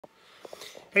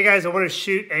Hey guys, I want to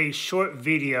shoot a short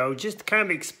video just to kind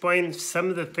of explain some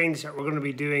of the things that we're going to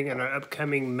be doing in our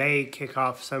upcoming May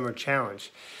Kickoff Summer Challenge.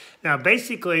 Now,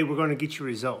 basically, we're going to get you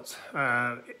results.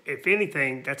 If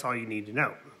anything, that's all you need to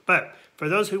know. But for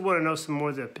those who want to know some more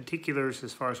of the particulars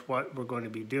as far as what we're going to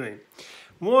be doing,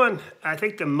 one, I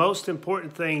think the most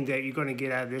important thing that you're going to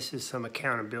get out of this is some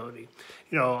accountability.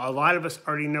 You know, a lot of us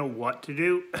already know what to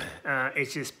do.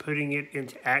 It's just putting it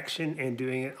into action and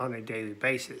doing it on a daily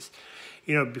basis.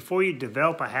 You know, before you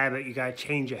develop a habit, you got to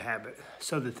change a habit.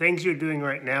 So the things you're doing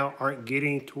right now aren't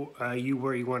getting to you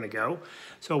where you want to go.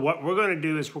 So what we're going to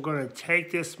do is we're going to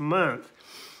take this month,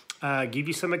 give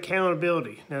you some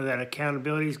accountability. Now that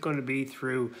accountability is going to be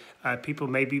through people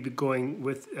maybe going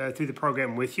with through the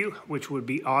program with you, which would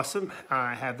be awesome.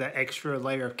 Have that extra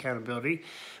layer of accountability.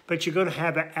 But you're going to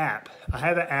have an app. I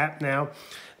have an app now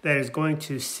that is going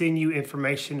to send you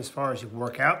information as far as your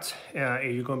workouts.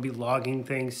 You're going to be logging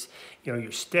things, you know,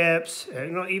 your steps,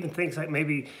 you know, even things like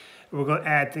maybe we're going to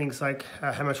add things like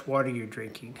how much water you're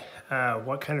drinking,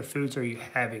 what kind of foods are you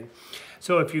having.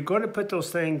 So if you're going to put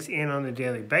those things in on a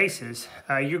daily basis,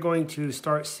 you're going to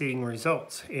start seeing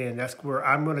results. And that's where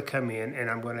I'm going to come in and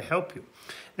I'm going to help you.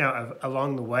 Now,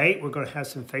 along the way, we're going to have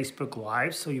some Facebook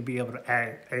Lives, so you'll be able to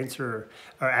answer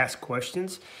or ask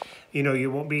questions. You know,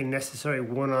 you won't be necessarily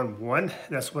one-on-one.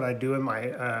 That's what I do in my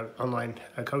online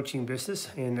coaching business,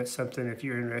 and that's something if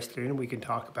you're interested in, we can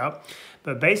talk about.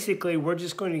 But basically, we're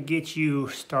just going to get you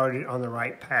started on the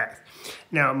right path.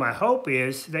 Now, my hope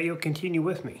is that you'll continue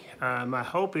with me. My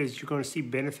hope is you're going to see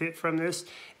benefit from this,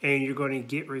 and you're going to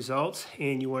get results,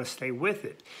 and you want to stay with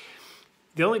it.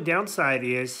 The only downside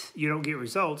is you don't get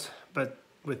results, but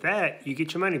with that, you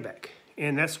get your money back.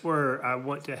 And that's where I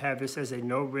want to have this as a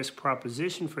no-risk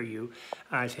proposition for you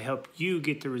to help you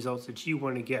get the results that you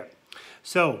want to get.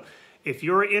 So if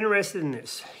you're interested in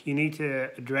this, you need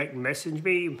to direct message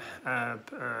me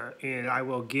and I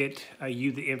will get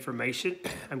you the information.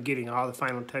 I'm getting all the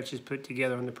final touches put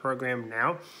together on the program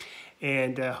now.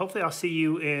 And hopefully I'll see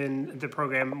you in the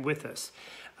program with us.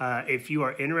 If you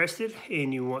are interested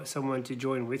and you want someone to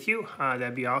join with you,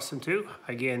 that'd be awesome too.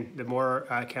 Again, the more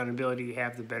accountability you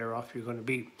have, the better off you're going to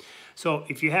be. So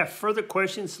if you have further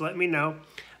questions, let me know.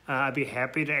 I'd be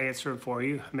happy to answer them for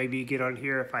you. Maybe you get on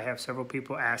here if I have several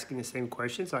people asking the same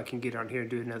questions. I can get on here and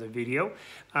do another video.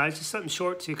 It's just something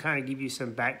short to kind of give you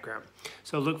some background.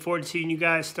 So look forward to seeing you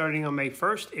guys starting on May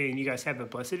 1st, and you guys have a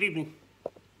blessed evening.